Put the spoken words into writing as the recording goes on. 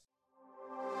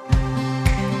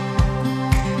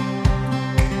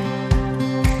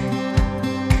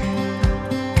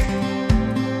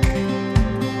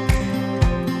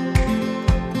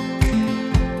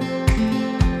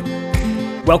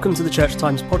Welcome to the Church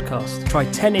Times podcast. Try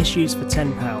 10 issues for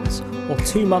 £10 or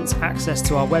 2 months access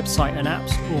to our website and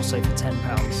apps also for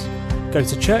 £10. Go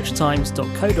to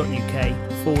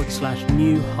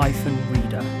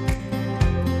churchtimes.co.uk/new-reader.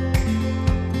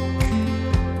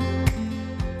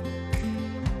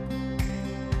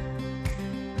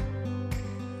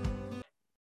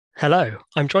 Hello,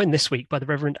 I'm joined this week by the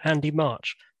Reverend Andy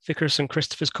March, Vicar of St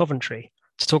Christopher's, Coventry,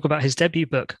 to talk about his debut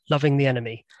book, Loving the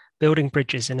Enemy, Building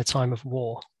Bridges in a Time of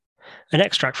War. An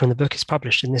extract from the book is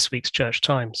published in this week's Church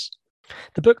Times.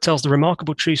 The book tells the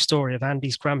remarkable true story of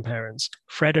Andy's grandparents,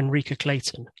 Fred and Rika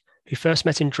Clayton, who first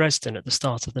met in Dresden at the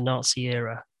start of the Nazi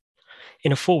era.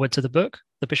 In a foreword to the book,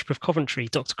 the Bishop of Coventry,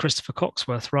 Dr. Christopher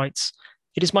Coxworth, writes,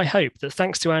 "It is my hope that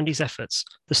thanks to Andy's efforts,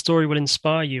 the story will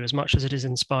inspire you as much as it has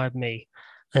inspired me,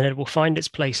 and it will find its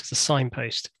place as a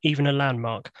signpost, even a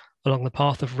landmark, along the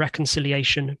path of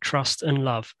reconciliation, trust and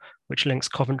love, which links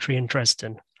Coventry and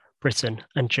Dresden, Britain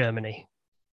and Germany."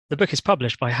 The book is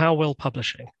published by How Will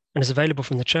Publishing and is available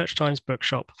from the Church Times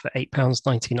bookshop for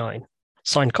 £8.99.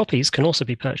 Signed copies can also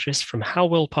be purchased from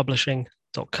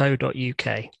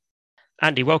howwillpublishing.co.uk.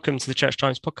 Andy, welcome to the Church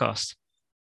Times podcast.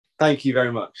 Thank you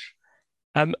very much.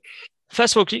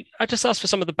 First of all, I just ask for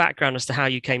some of the background as to how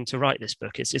you came to write this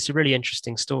book? It's a really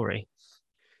interesting story.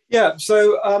 Yeah,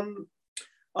 so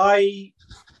I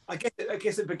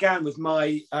guess it began with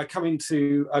my coming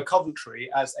to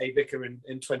Coventry as a vicar in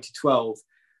 2012.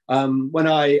 When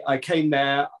I came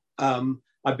there,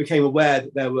 I became aware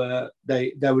that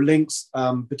there were links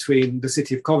between the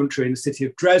city of Coventry and the city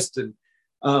of Dresden,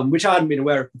 which I hadn't been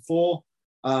aware of before.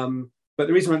 But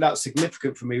the reason that was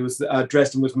significant for me was that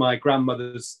Dresden was my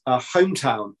grandmother's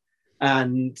hometown,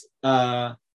 and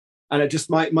it just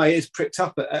my ears pricked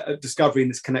up at discovering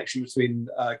this connection between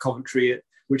Coventry,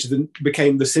 which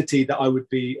became the city that I would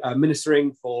be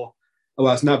ministering for.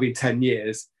 Well, it's now been 10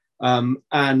 years, and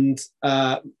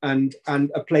a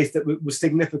place that was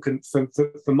significant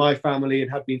for my family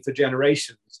and had been for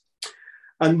generations.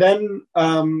 And then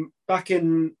back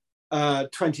in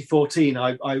 2014,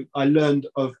 I learned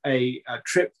of a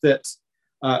trip that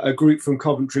a group from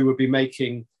Coventry would be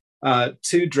making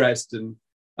to Dresden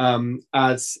to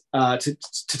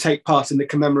take part in the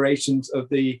commemorations of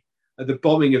the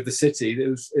bombing of the city. It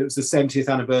was the 70th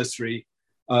anniversary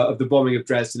of the bombing of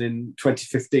Dresden in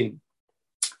 2015,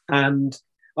 and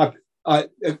a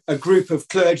group of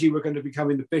clergy were going to be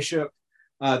becoming the bishop,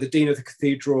 the dean of the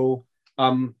cathedral,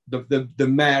 the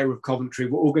mayor of Coventry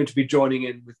were all going to be joining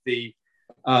in with the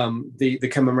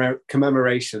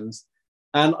commemorations,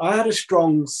 and I had a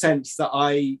strong sense that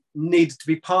I needed to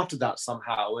be part of that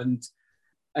somehow, and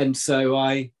so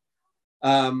I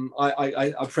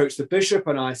approached the bishop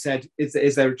and I said,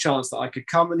 "Is there a chance that I could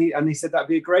come?" And he said that'd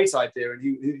be a great idea, and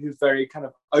he was very kind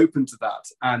of open to that.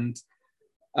 And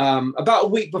about a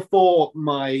week before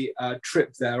my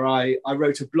trip there, I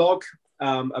wrote a blog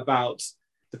about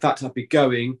the fact I'd be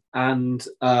going, and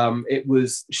it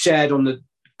was shared on the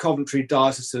Coventry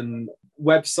Diocesan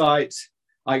website.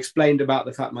 I explained about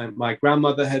the fact my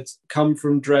grandmother had come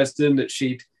from Dresden, that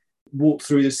she'd walked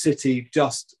through the city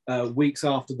just weeks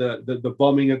after the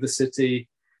bombing of the city,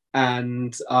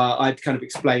 and I'd kind of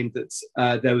explained that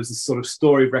there was a sort of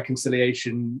story of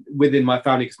reconciliation within my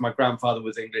family because my grandfather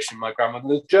was English and my grandmother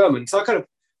was German. So I kind of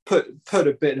put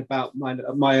a bit about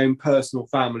my own personal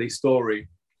family story.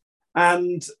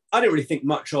 And I didn't really think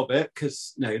much of it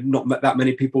because not that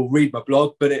many people read my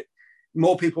blog, but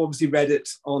more people obviously read it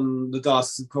on the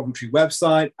Diocese of Coventry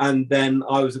website. And then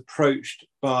I was approached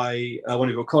by one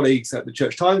of your colleagues at the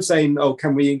Church Times saying, "Oh,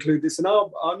 can we include this in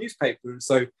our newspaper?" And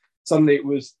so suddenly it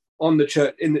was on the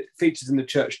church, features in the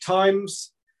Church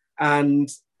Times,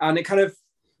 and it kind of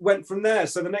went from there.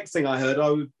 So the next thing I heard,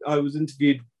 I was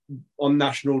interviewed on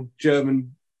national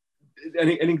German, an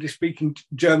English-speaking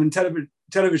German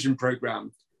television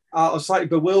program. I was slightly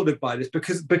bewildered by this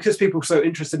because people were so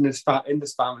interested in this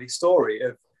family story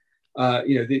of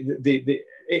the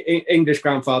English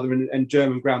grandfather and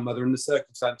German grandmother and the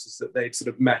circumstances that they'd sort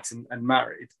of met and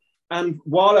married. And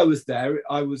while I was there,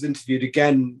 I was interviewed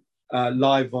again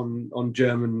live on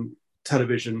German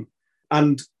television,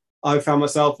 and I found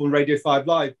myself on Radio 5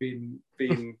 Live being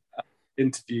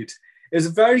interviewed. It was a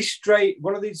very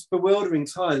one of these bewildering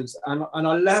times, and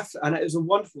I left, and it was a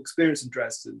wonderful experience in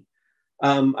Dresden.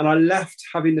 And I left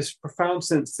having this profound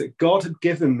sense that God had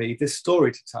given me this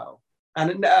story to tell,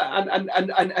 and an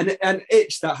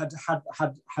itch that had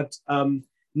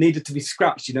needed to be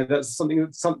scratched. That's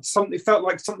something felt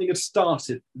like something had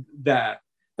started there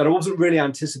that I wasn't really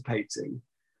anticipating.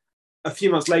 A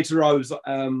few months later, I was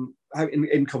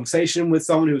in conversation with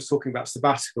someone who was talking about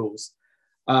sabbaticals.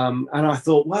 And I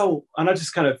thought, well, and I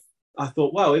just kind of I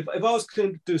thought, well, if I was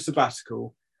going to do a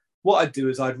sabbatical, what I'd do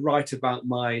is I'd write about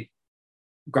my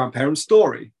grandparents'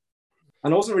 story.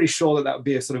 And I wasn't really sure that that would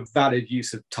be a sort of valid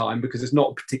use of time because it's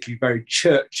not a particularly very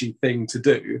churchy thing to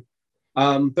do.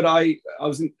 But I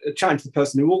was chatting to the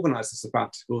person who organised the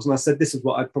sabbaticals, and I said, this is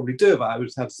what I'd probably do if I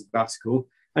was to have a sabbatical.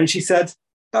 And she said,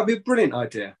 that'd be a brilliant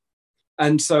idea.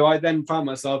 And so I then found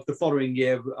myself the following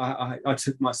year, I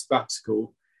took my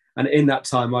sabbatical. And in that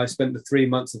time, I spent the 3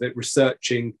 months of it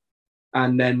researching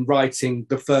and then writing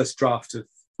the first draft of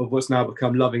what's now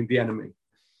become Loving the Enemy.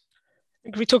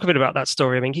 Can we talk a bit about that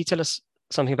story? I mean, can you tell us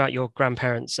something about your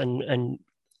grandparents and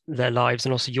their lives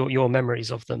and also your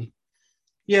memories of them?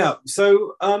 Yeah,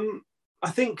 so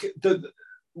I think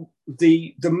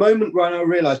the moment when I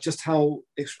realised just how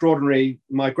extraordinary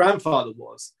my grandfather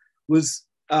was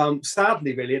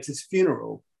sadly really at his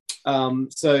funeral.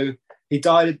 So he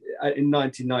died in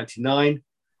 1999,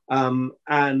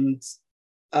 and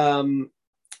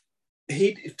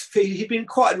he'd been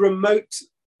quite a remote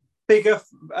figure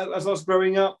as I was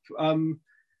growing up, and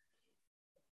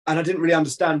I didn't really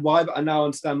understand why, but I now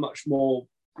understand much more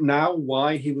now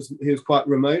why he was quite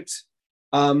remote.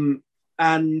 But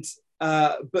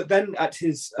then at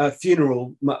his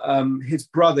funeral, his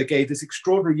brother gave this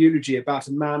extraordinary eulogy about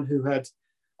a man who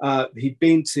he'd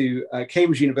been to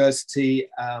Cambridge University,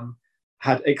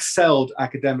 had excelled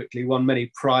academically, won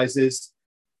many prizes,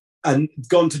 and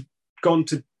gone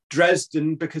to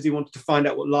Dresden because he wanted to find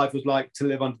out what life was like to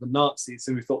live under the Nazis.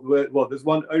 And we thought, well, there's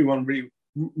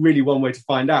really one way to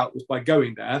find out was by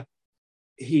going there.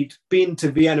 He'd been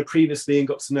to Vienna previously and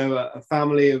got to know a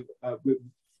family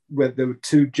where there were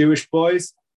 2 Jewish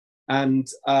boys, and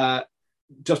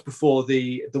just before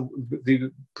the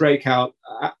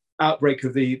outbreak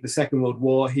of the Second World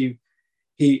War, he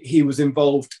was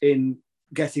involved in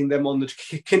getting them on the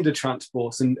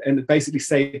Kindertransports and basically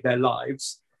saved their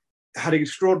lives. Had an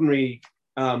extraordinary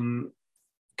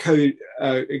career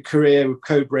with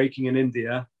code breaking in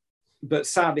India, but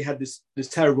sadly had this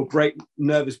terrible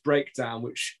nervous breakdown,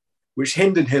 which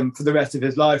hindered him for the rest of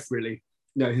his life. Really,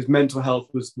 his mental health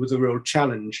was a real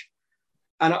challenge,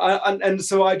 and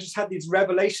so I just had these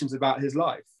revelations about his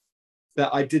life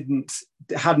that I didn't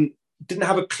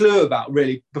have a clue about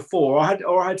really before,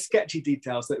 or I had sketchy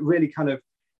details that really kind of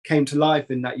came to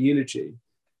life in that eulogy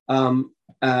of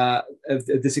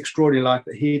this extraordinary life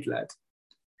that he'd led.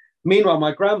 Meanwhile,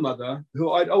 my grandmother,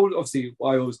 who I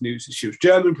always knew she was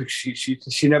German because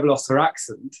she never lost her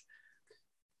accent,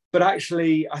 but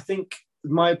actually I think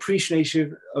my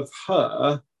appreciation of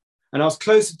her, and I was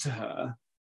closer to her,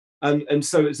 and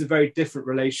so it's a very different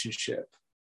relationship.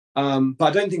 But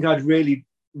I don't think I'd really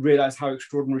realized how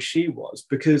extraordinary she was,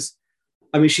 because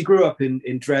I mean, she grew up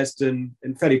in Dresden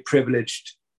in fairly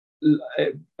privileged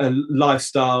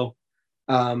lifestyle.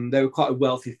 They were quite a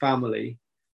wealthy family,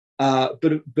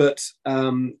 but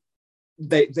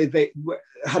they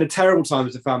had a terrible time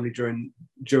as a family during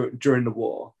the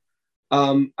war,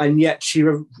 and yet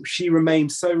she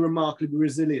remained so remarkably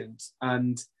resilient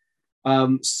and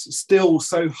still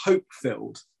so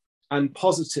hope-filled and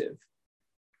positive.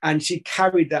 And she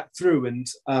carried that through.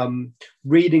 And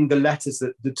reading the letters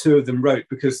that the 2 of them wrote,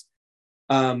 because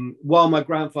while my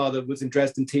grandfather was in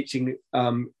Dresden teaching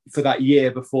for that year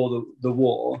before the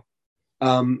war,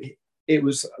 it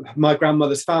was my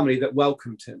grandmother's family that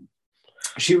welcomed him.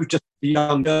 She was just a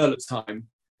young girl at the time.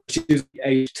 She was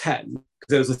age 10, because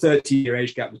there was a 30-year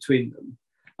age gap between them.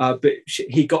 But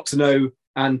he got to know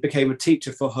and became a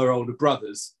teacher for her older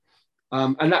brothers.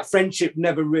 And that friendship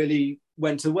never really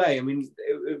went away. I mean,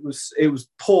 it was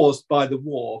paused by the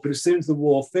war, but as soon as the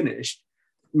war finished,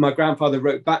 my grandfather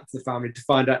wrote back to the family to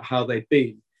find out how they'd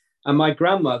been. And my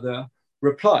grandmother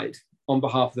replied on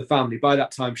behalf of the family. By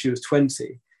that time, she was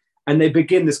 20. And they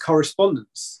begin this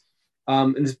correspondence,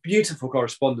 and this beautiful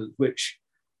correspondence, which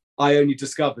I only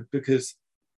discovered because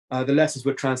the letters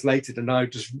were translated. And I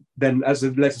just then, as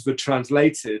the letters were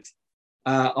translated,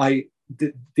 the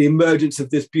emergence of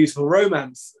this beautiful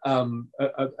romance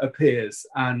appears,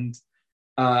 and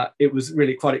it was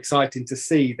really quite exciting to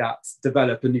see that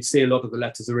develop. And you see a lot of the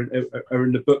letters are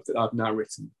in the book that I've now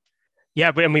written.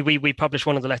 Yeah, but I mean, we published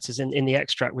one of the letters in the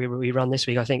extract we run this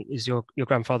week. I think is your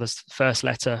grandfather's first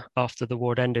letter after the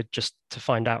war had ended, just to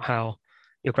find out how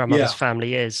your grandmother's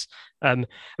family is. I mean,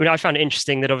 I found it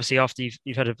interesting that obviously after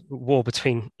you've had a war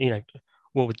between,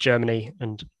 war with Germany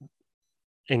and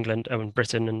England and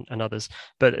Britain and others,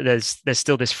 but there's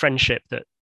still this friendship that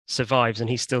survives, and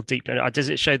he's still deep. Does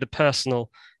it show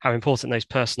how important those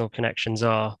personal connections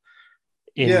are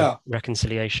in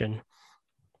reconciliation?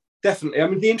 Definitely. I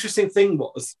mean, the interesting thing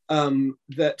was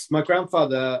that my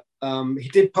grandfather, he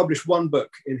did publish one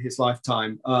book in his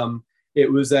lifetime,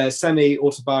 It was a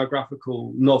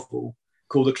semi-autobiographical novel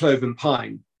called The Cloven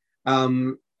Pine,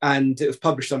 and it was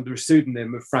published under a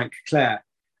pseudonym of Frank Clare.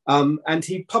 And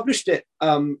he published it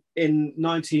he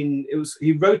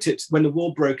wrote it when the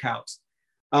war broke out.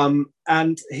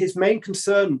 And his main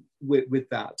concern with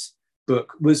that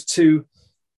book was to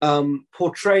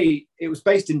portray, it was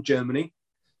based in Germany,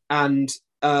 and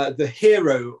the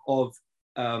hero of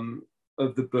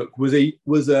the book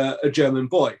was a German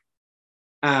boy.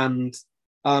 And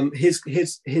his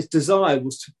desire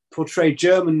was to portray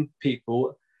German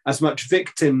people as much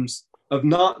victims of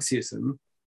Nazism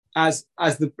as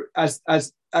the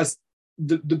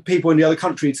people in the other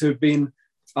countries who have been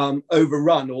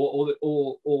overrun, or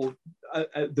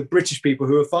the British people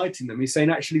who are fighting them. He's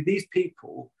saying, actually, these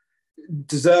people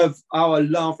deserve our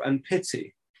love and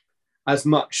pity as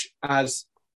much as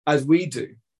we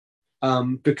do,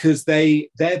 because they're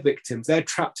victims. They're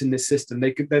trapped in this system.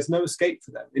 There's no escape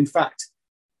for them. In fact,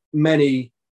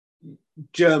 many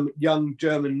young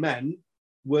German men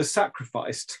were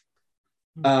sacrificed.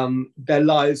 Their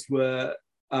lives were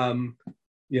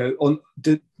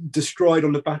destroyed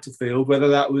on the battlefield, whether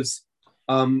that was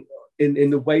in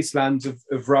the wastelands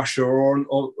of Russia or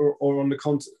on the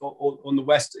continent, or on the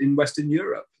west in Western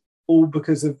Europe, all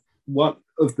because of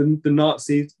the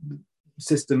Nazi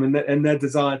system and their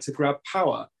desire to grab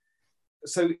power.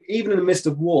 So even in the midst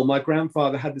of war, my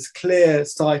grandfather had this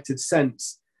clear-sighted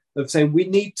sense of saying we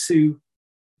need to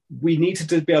be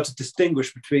able to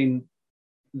distinguish between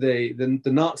the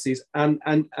Nazis and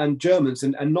Germans,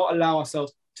 and not allow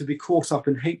ourselves to be caught up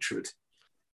in hatred.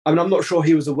 I mean, I'm not sure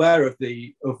he was aware of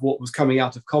what was coming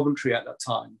out of Coventry at that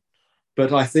time,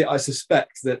 but I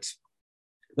suspect that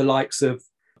the likes of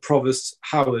Provost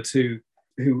Howard, who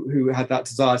had that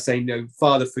desire, saying,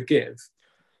 Father, forgive.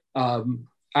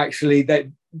 Actually,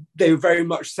 they were very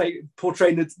much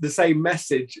portraying the same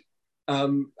message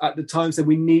at the time. So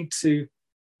we need to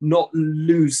not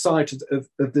lose sight of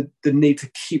the need to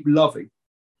keep loving,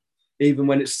 even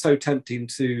when it's so tempting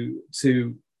to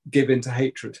give in to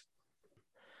hatred.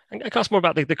 I can ask more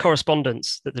about the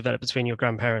correspondence that developed between your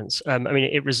grandparents. I mean,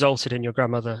 it resulted in your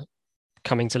grandmother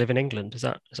coming to live in England. Is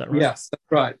that right? Yes,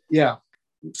 that's right. Yeah.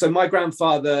 So my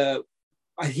grandfather,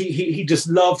 he just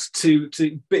loved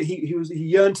but he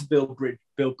yearned to build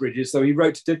bridges. So he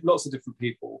wrote to lots of different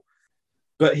people,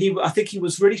 but I think he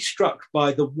was really struck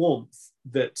by the warmth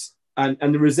and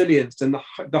the resilience and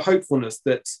the hopefulness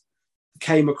that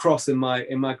came across in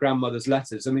my grandmother's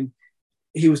letters. I mean,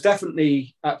 he was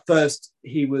definitely, at first,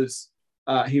 he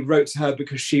wrote to her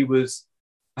because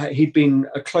he'd been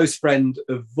a close friend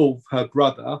of Wolf, her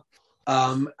brother.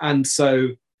 And so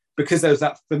because there was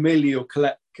that familial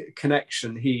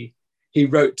connection, he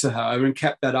wrote to her and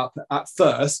kept that up at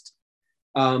first.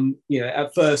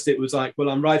 At first it was like, well,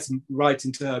 I'm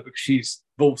writing to her because she's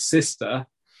Wolf's sister.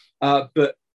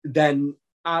 But then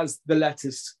as the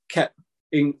letters kept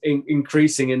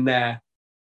increasing in their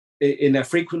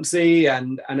frequency,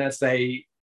 and as they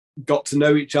got to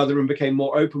know each other and became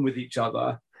more open with each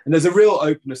other, and there's a real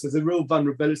openness, there's a real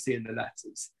vulnerability in the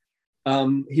letters,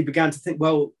 he began to think,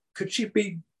 well, could she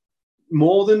be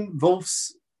more than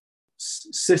Wolf's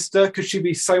sister? Could she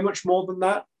be so much more than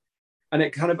that? And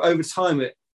it kind of, over time,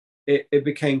 it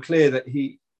became clear that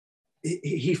he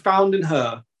found in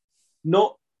her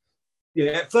not,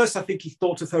 at first I think he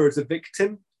thought of her as a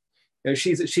victim.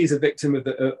 She's a victim of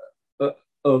the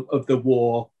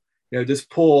war. This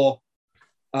poor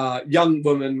young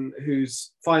woman who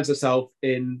finds herself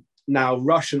in now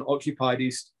Russian-occupied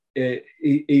East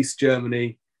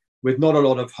Germany with not a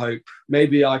lot of hope.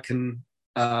 Maybe I can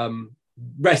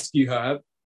rescue her.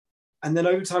 And then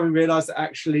over time, we realized that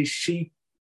actually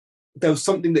there was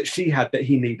something that she had that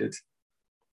he needed.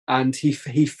 And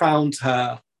he found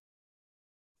her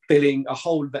filling a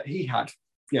hole that he had.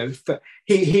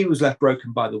 He was left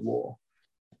broken by the war.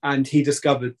 And he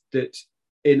discovered that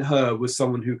in her was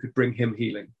someone who could bring him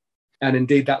healing. And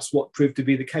indeed, that's what proved to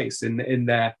be the case in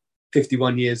their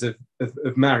 51 years of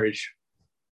marriage.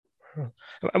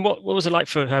 And what was it like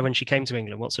for her when she came to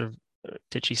England? What sort of,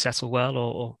 did she settle well,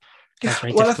 or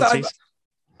any difficulties?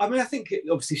 I think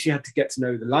obviously she had to get to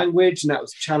know the language, and that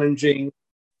was challenging.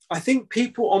 I think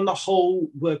people on the whole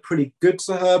were pretty good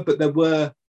to her, but there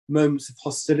were moments of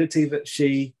hostility that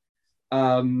she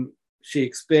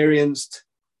experienced.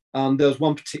 There was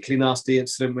one particularly nasty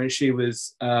incident when she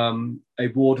was a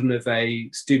warden of a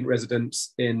student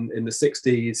residence in the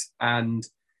 60s, and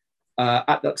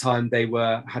at that time they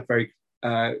had very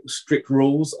strict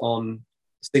rules on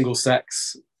single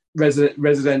sex.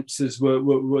 Residences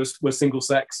were single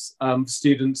sex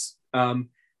students.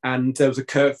 and there was a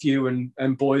curfew,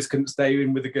 and boys couldn't stay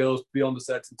in with the girls beyond a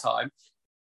certain time.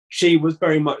 She was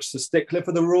very much the stickler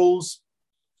for the rules.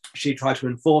 She tried to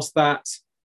enforce that.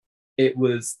 It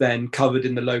was then covered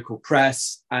in the local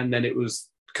press, and then it was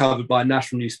covered by a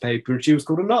national newspaper, and she was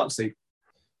called a Nazi.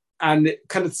 And it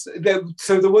kind of,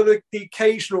 so there were the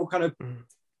occasional kind of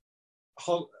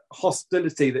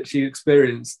hostility that she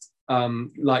experienced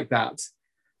like that.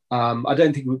 I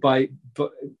don't think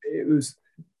it was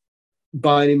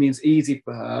by any means easy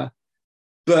for her,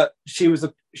 but she was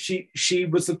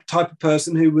the type of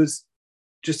person who was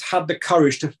just had the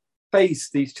courage to face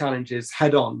these challenges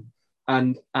head on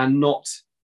and not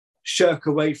shirk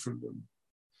away from them.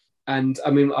 And I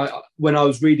mean, when I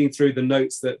was reading through the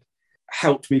notes that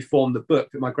helped me form the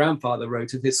book that my grandfather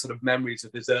wrote of his sort of memories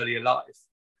of his earlier life,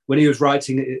 when he was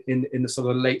writing it in the sort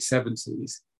of late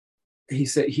 70s, he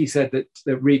said that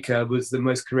Rika was the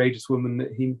most courageous woman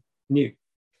that he knew,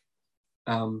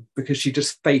 because she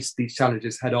just faced these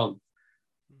challenges head on.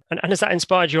 And has that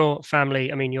inspired your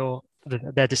family? I mean,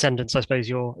 their descendants, I suppose.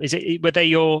 Were they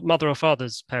your mother or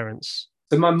father's parents?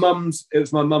 So it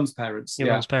was my mum's parents.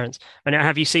 Your mum's parents. And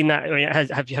have you seen that? I mean,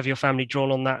 have your family drawn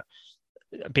on that,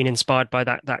 been inspired by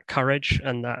that courage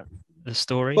and the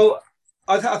story? Well,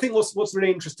 I think what's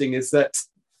really interesting is that,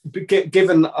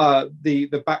 given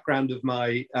the background of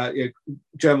my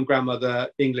German grandmother,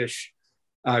 English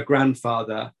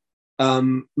grandfather,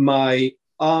 my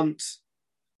aunt,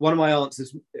 one of my aunts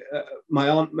is my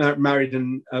aunt married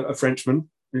a Frenchman,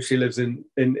 and she lives on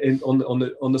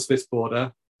the Swiss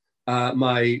border.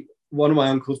 One of my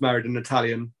uncles married an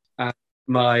Italian, and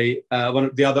one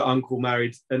of the other uncle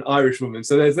married an Irish woman.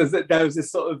 So there was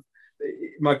this sort of,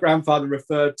 my grandfather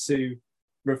referred to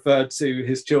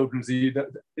his children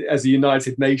as a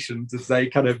United Nations, as they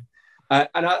kind of,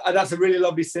 and that's a really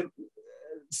lovely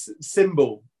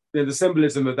symbol. You know, the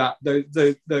symbolism of that,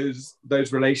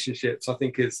 those relationships, I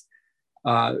think is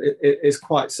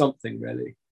quite something,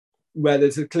 really, where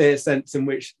there's a clear sense in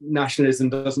which nationalism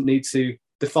doesn't need to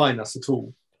define us at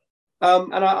all.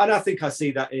 And I think I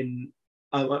see that in.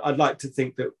 I'd like to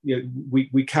think that, you know,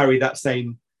 we carry that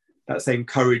same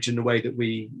courage in the way that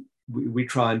we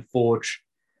try and forge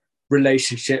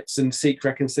relationships and seek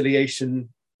reconciliation.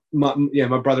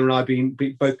 My brother and I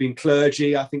both being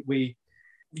clergy, I think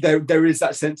there is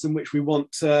that sense in which we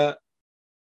want to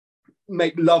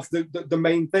make love the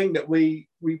main thing that we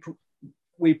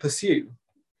pursue,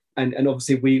 and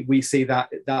obviously we see that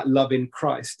love in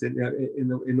Christ,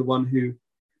 in the one who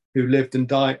lived and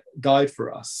died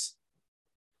for us.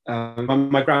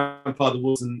 My grandfather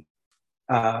wasn't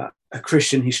a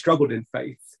Christian; he struggled in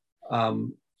faith,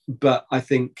 but I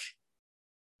think,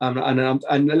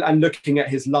 and looking at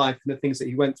his life and the things that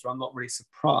he went through, I'm not really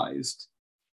surprised.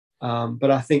 But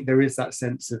I think there is that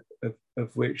sense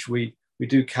of which we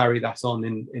do carry that on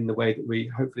in the way that we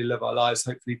hopefully live our lives,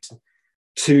 hopefully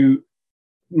to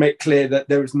make clear that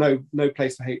there is no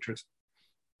place for hatred.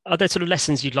 Are there sort of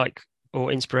lessons you'd like,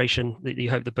 or inspiration that you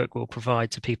hope the book will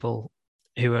provide to people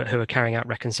who are carrying out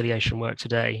reconciliation work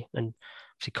today? And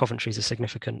obviously Coventry is a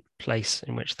significant place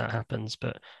in which that happens,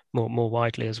 but more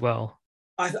widely as well.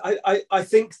 I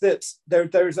think that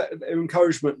there is an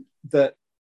encouragement that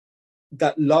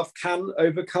love can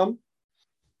overcome,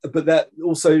 but that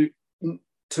also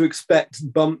to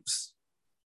expect bumps,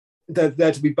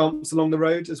 there to be bumps along the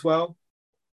road as well.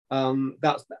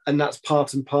 That's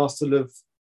part and parcel of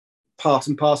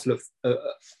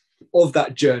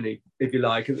that journey, if you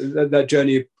like, that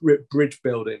journey of bridge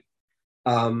building.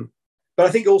 But I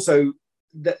think also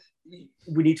that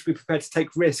we need to be prepared to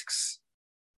take risks.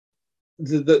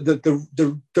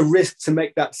 The risk to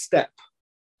make that step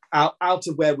out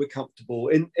of where we're comfortable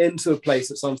into a place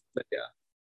that's unfamiliar.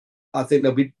 I think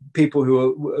there'll be people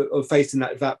who are facing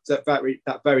that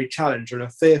very challenge and are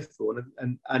fearful,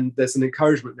 and there's an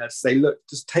encouragement there to say, look,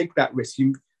 just take that risk.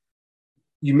 You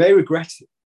may regret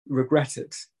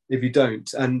it if you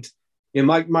don't. And you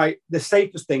know, the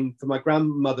safest thing for my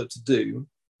grandmother to do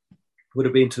would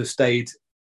have been to have stayed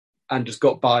and just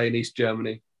got by in East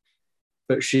Germany,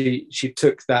 but she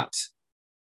took that.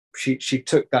 She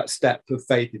took that step of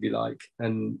faith, if you like,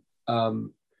 and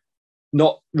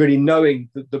not really knowing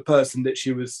the person that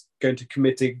she was going to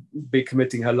be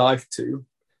committing her life to,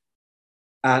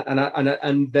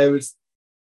 and there was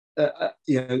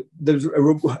there's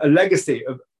a legacy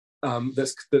of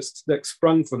that's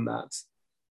sprung from that.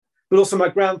 But also my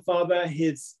grandfather,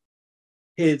 his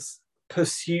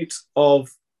pursuit of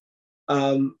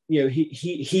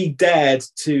he dared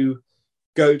to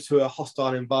go to a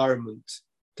hostile environment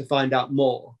to find out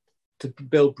more, to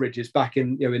build bridges back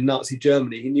in Nazi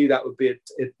Germany. He knew that would be a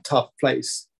tough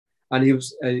place, and he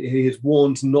was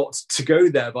warned not to go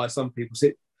there by some people.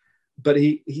 So but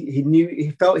he knew,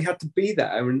 he felt he had to be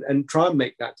there and try and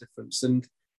make that difference.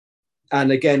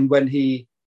 And again, when he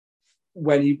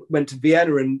went to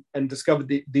Vienna and discovered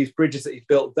these bridges that he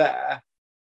built there,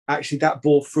 actually that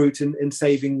bore fruit in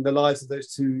saving the lives of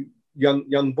those two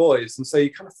young boys. And so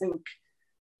you kind of think,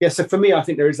 yeah. So for me, I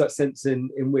think there is that sense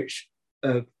in which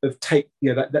of take,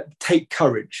 that take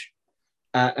courage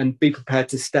and be prepared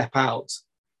to step out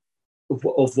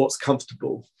of what's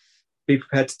comfortable, be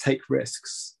prepared to take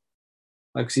risks,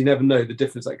 because you never know the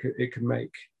difference that it can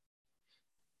make.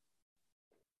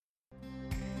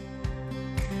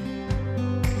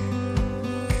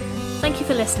 Thank you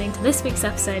for listening to this week's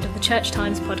episode of the Church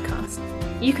Times podcast.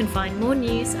 You can find more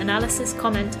news, analysis,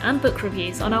 comment and book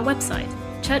reviews on our website,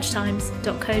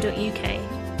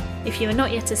 churchtimes.co.uk. If you are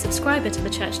not yet a subscriber to the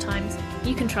Church Times,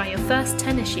 you can try your first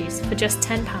 10 issues for just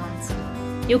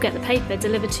 £10. You'll get the paper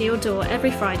delivered to your door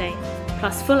every Friday,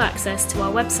 plus full access to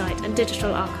our website and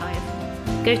digital archive.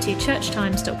 Go to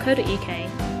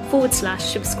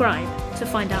churchtimes.co.uk/subscribe to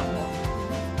find out more.